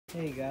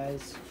Hey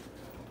guys,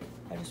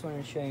 I just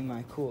wanted to show you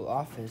my cool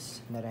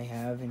office that I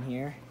have in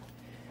here.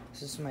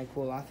 This is my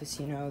cool office,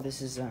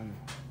 this is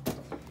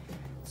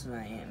it's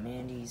my Aunt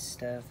Mandy's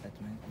stuff, that's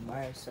my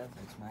Mario stuff,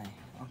 that's my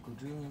Uncle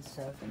Julian's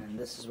stuff, and then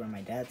this is where my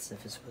dad's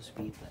stuff is supposed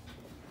to be, but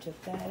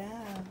check that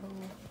out.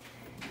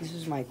 This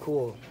is my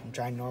cool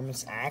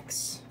ginormous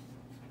axe.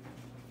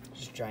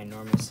 Just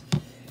ginormous.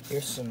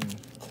 Here's some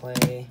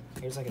clay.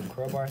 Here's like a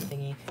crowbar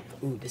thingy.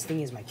 Ooh, this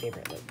thing is my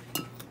favorite, look.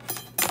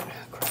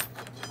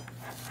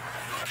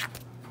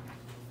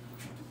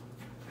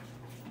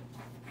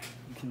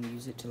 Can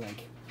use it to then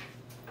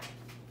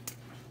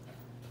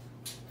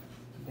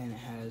it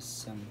has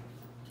some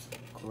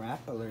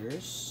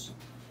grapplers.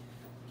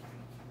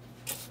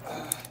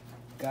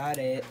 Got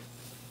it.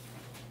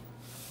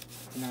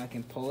 Now I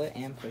can pull it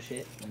and push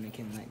it, and I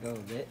can let go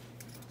of it,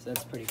 so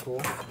that's pretty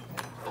cool.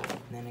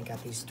 And then I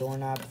got these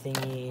doorknob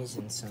thingies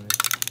and some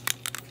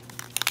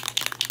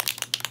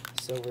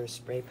silver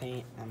spray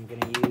paint I'm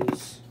gonna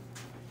use.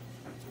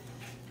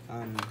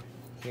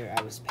 Here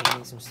I was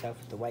painting some stuff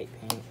with the white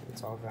paint.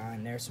 It's all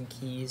gone. There's some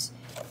keys.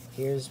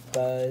 Here's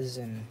Buzz,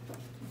 and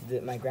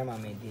my grandma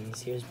made these.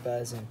 Here's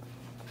Buzz, and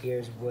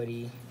here's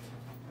Woody.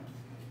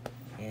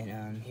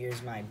 And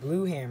here's my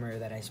blue hammer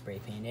that I spray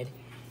painted.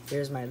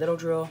 Here's my little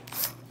drill.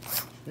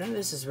 None of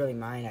this is really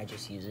mine. I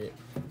just use it.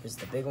 Here's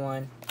the big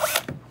one.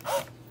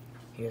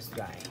 Here's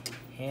my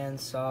hand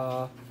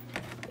saw,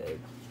 the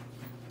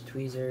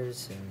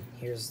tweezers, and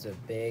here's the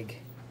big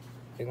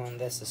one.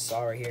 That's the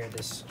saw right here.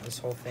 This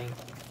whole thing.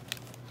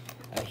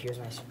 Here's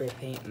my spray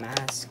paint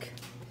mask,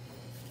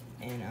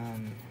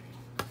 and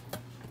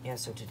yeah,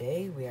 so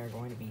today we are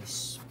going to be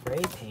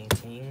spray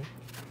painting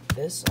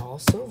this all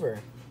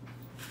silver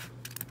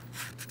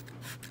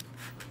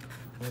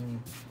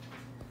in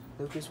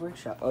Lucas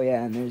Workshop. Oh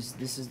yeah, and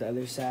this is the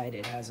other side.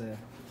 It has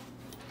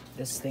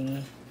this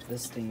thingy.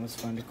 This thing was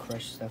fun to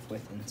crush stuff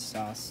with and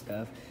saw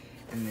stuff,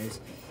 and there's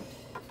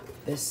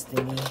this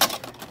thingy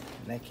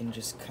that can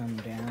just come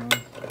down,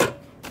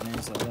 and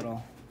there's a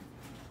little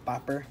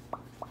bopper.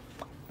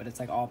 But it's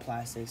like all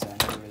plastic, so I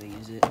never really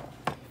use it.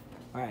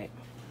 Alright.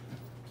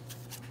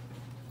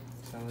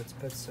 So let's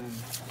put some...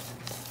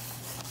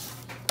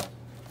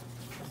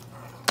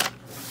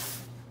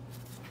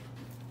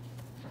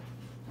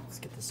 Let's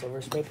get the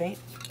silver spray paint.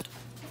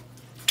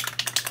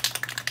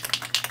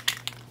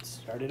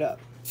 Start it up.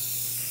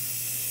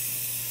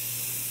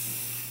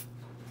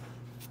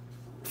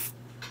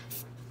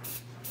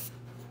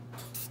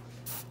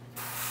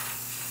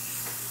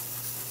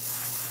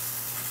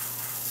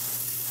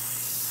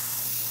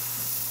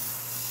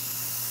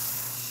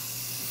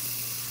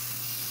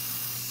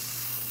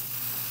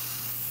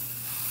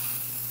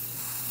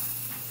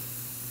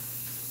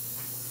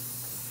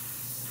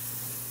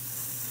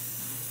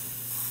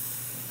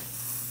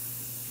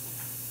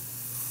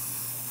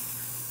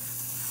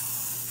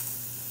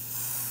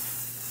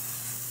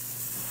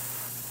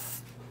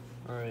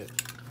 Alright.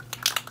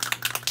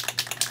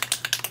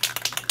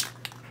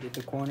 Get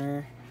the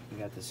corner. We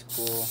got this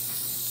cool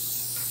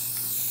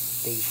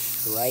big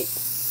stripe.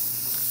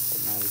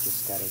 But now we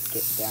just gotta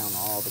get down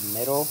all the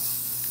middle.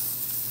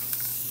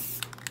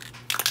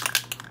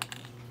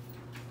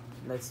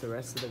 That's the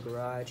rest of the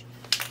garage.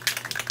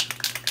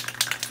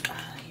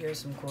 Here's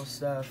some cool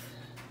stuff.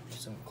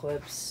 There's some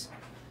clips.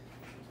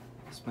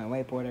 It's my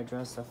whiteboard I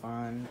draw stuff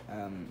on.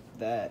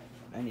 That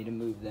I need to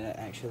move that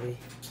actually.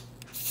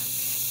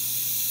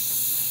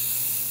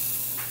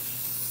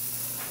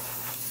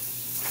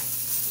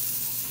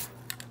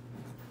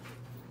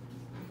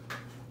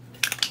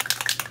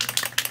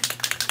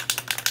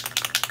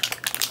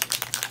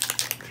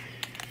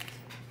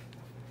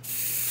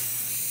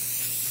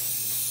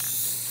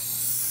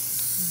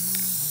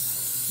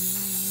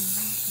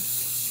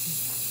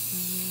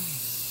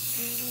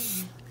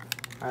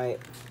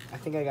 Alright, I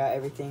think I got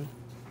everything.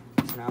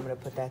 So now I'm gonna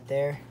put that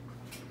there.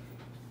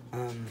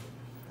 I'm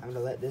gonna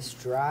let this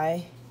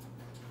dry.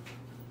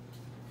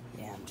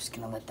 Yeah, I'm just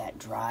gonna let that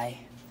dry.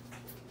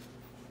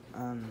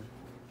 Put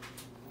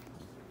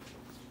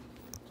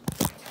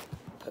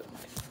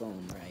my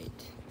phone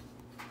right.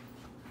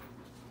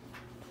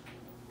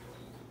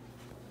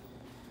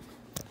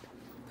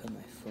 Put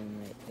my phone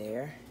right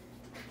there.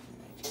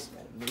 And I just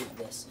gotta move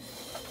this.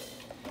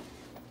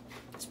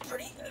 It's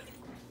pretty heavy.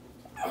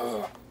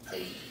 Oh. There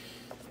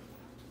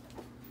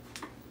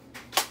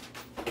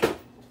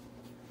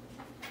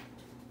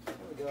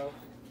we go.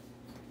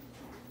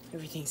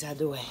 Everything's out of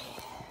the way.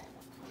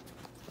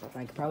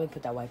 I could probably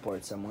put that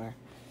whiteboard somewhere.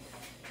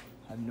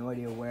 I have no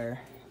idea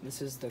where.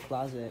 This is the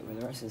closet where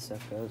the rest of the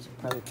stuff goes. I'll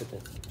probably put the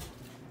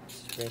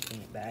spray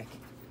paint back.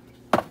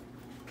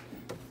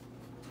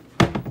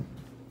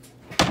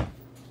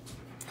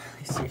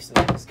 Seriously,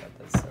 I just got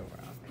that so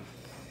wrong.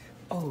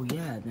 Oh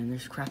yeah, then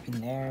there's crap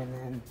in there, and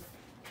then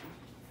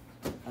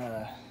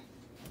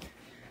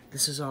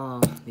this is all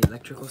the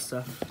electrical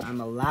stuff I'm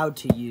allowed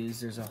to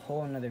use. There's a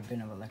whole another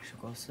bin of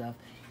electrical stuff.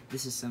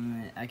 This is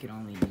some that I could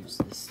only use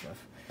this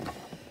stuff.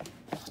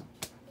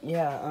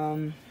 Yeah,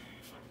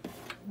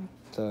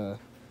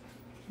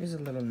 here's a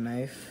little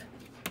knife.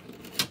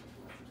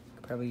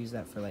 probably use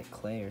that for like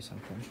clay or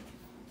something.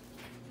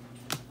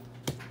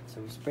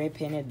 So we spray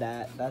painted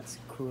that. That's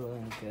cool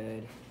and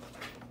good.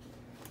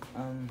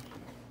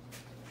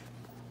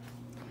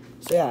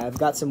 So yeah, I've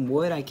got some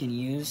wood I can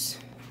use.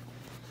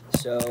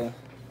 So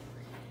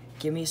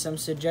give me some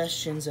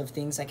suggestions of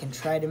things I can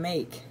try to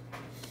make.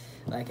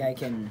 Like I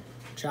can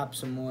chop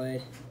some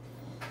wood.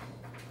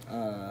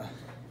 I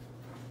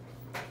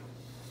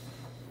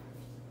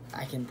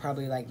can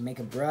probably like make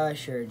a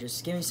brush, or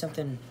just give me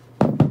something.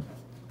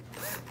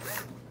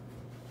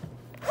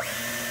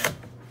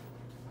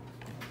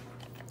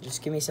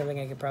 Just give me something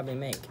I could probably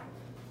make.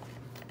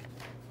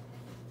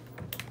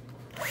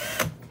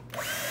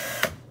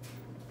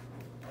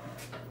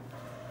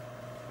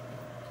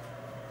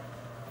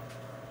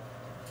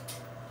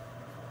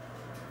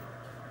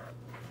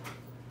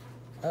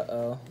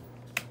 Uh-oh.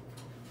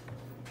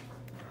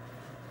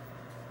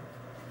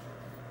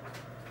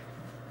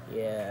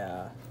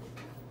 Yeah.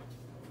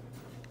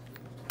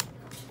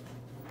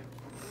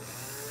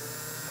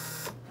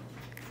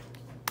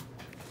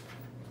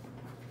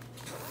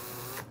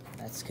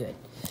 That's good.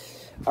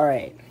 All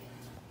right.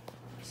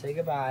 Say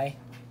goodbye.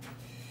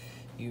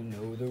 You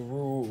know the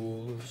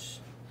rules.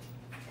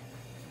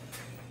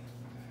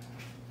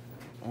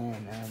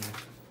 And,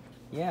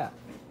 yeah.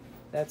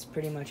 That's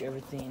pretty much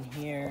everything in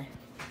here.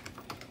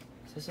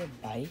 Is this a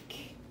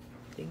bike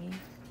thingy?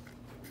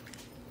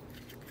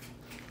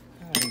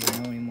 I don't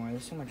even know anymore.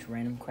 There's so much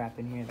random crap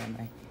in here that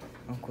my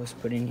uncle's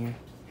put in here.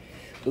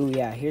 Ooh,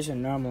 yeah, here's a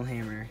normal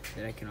hammer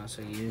that I can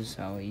also use.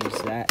 I'll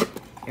use that.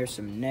 Here's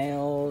some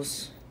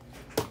nails.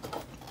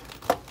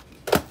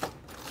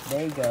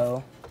 They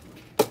go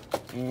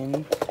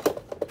in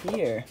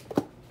here.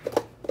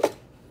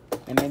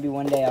 And maybe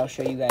one day I'll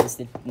show you guys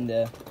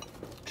the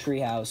tree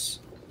house.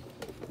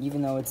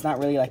 Even though it's not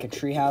really like a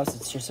tree house,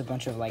 it's just a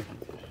bunch of like,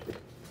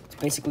 it's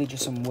basically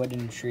just some wood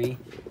and a tree.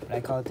 But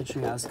I call it the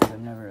tree house because I've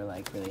never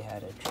like really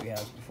had a tree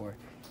house before.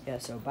 Yeah,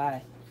 so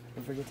bye.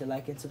 Don't forget to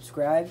like and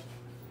subscribe,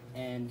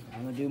 and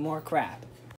I'm gonna do more crap.